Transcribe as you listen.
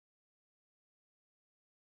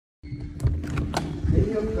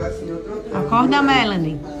Acorda,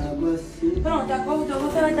 Melanie. Pronto, acordou.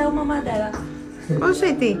 Você vai dar uma mamadela.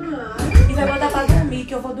 Oxente. E vai botar pra dormir,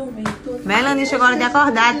 que eu vou dormir. Melanie, chegou a hora de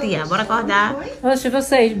acordar, tia. Bora acordar. Oxe,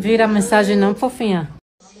 você vira a mensagem não, fofinha?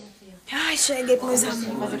 Ai, cheguei com meus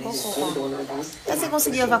amores. Você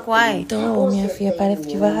conseguiu evacuar? Tô, minha filha, parece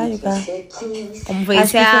que vai rasgar. Como foi Acho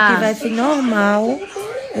isso? que isso aqui vai ser normal.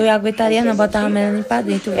 Eu aguentaria não botar a Melanie pra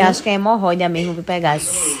dentro. Eu acho que é hemorroida mesmo que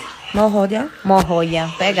pegasse. Morródia. Hemorroida,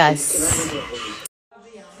 pegasse.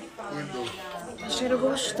 Cheiro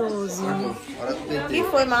gostoso. O que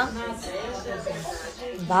foi, Má?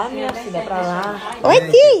 Vai, minha filha, pra lá. Oi,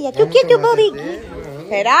 tia. Tu que é teu barrigo?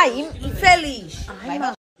 Peraí, infeliz.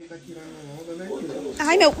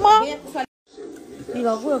 Ai, meu... E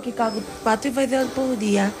logo eu que cago 4 vezes por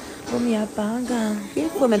dia. Vou me apagar. Que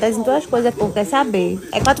foi, meu? Tá dizendo todas as coisas, pô, quer saber.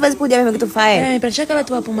 É 4 vezes por dia mesmo que tu faz? É, empresta aquela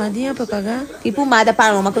tua pomadinha pra eu pagar? Que pomada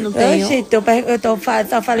pra Loma que eu não tenho? Oxi,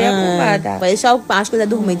 só falei a pomada. Vai deixar as coisas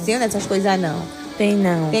dormentes. Tem essas coisas, não. Tem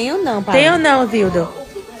não. Tenho não, pai. Tem ou não, Vildo?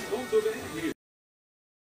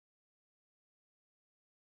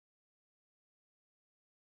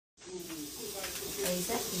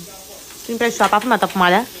 Tu emprestou pra fumar tua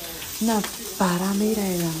pomada? Não, para,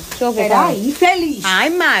 Mirella. Deixa eu ver. Peraí, feliz. Ai,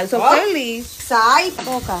 mãe, eu sou feliz. Sai,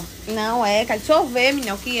 boca. Não é, cara. Deixa eu ver,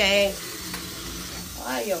 menina, o que é.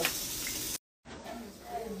 Ai, ó.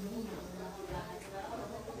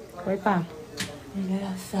 Oi, pá.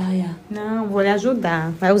 Mirella, saia. Não, vou lhe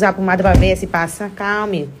ajudar. Vai usar a pomada pra ver se passa.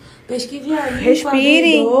 Calme. Pesquise aí.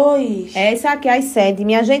 Respire. 42. Essa aqui é as 7.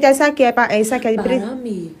 Minha gente, essa aqui é de Para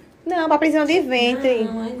mim. Não, pra prisão de ventre.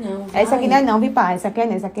 Não, é não. Essa aqui não é não, viu, pá? Essa aqui é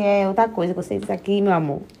não. Essa aqui é outra coisa. Você disse aqui, meu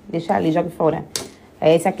amor. Deixa ali, joga fora.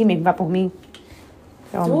 É essa aqui mesmo, vai por mim.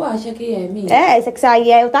 Tu acha que é, Mi? É, essa que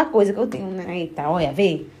aí é outra coisa que eu tenho, né? Eita, olha,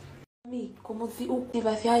 vê. Mi, como se o que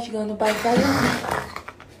vai se rasgando para sair.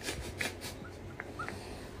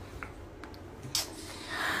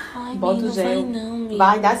 Ai, Bota Mi, o não gel. vai não, Mi.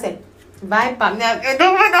 Vai dar certo. Vai, pá. Eu tô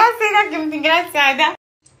vendo uma cena aqui muito engraçada.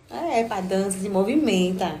 É, pá, dança, se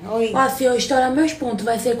movimenta. Oi. Ó, se eu estourar meus pontos,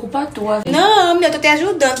 vai ser culpa tua. Não, menina, eu tô te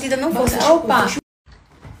ajudando, te dando força. Opa.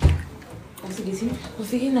 Consegui sim?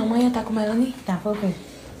 Consegui não, mãe, tá com Melanie? Tá, foi o quê?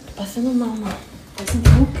 Tô passando mal, mãe. Tá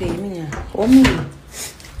sentindo o quê, menina? Ô, menina.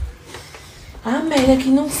 A merda que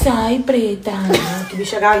não sai, preta. Que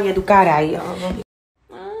bicha galinha do caralho.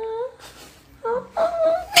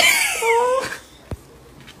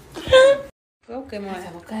 Foi o quê, mãe?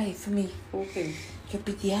 Sabe o que é isso, Mi? Foi o quê? Que eu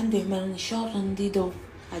pedi a Deus, Melanie chorando de dor.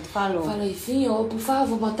 Aí tu falou. Falei, senhor, por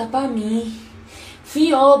favor, bota pra mim.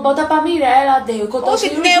 Senhor, bota pra Mirella, Deus, que eu tô Oxe,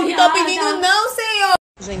 eu que tô cirurgiada. pedindo não, senhor.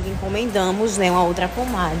 Gente, encomendamos, né, uma outra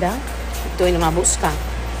pomada. Tô indo lá buscar.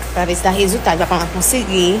 Pra ver se dá resultado. Pra ela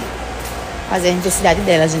conseguir fazer a necessidade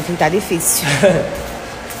dela, gente. Tá difícil.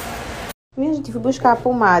 Minha gente, fui buscar a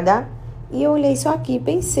pomada. E eu olhei isso aqui e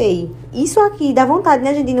pensei. Isso aqui dá vontade,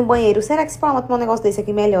 né, gente, ir no banheiro. Será que se falar tomar um negócio desse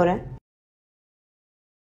aqui melhora?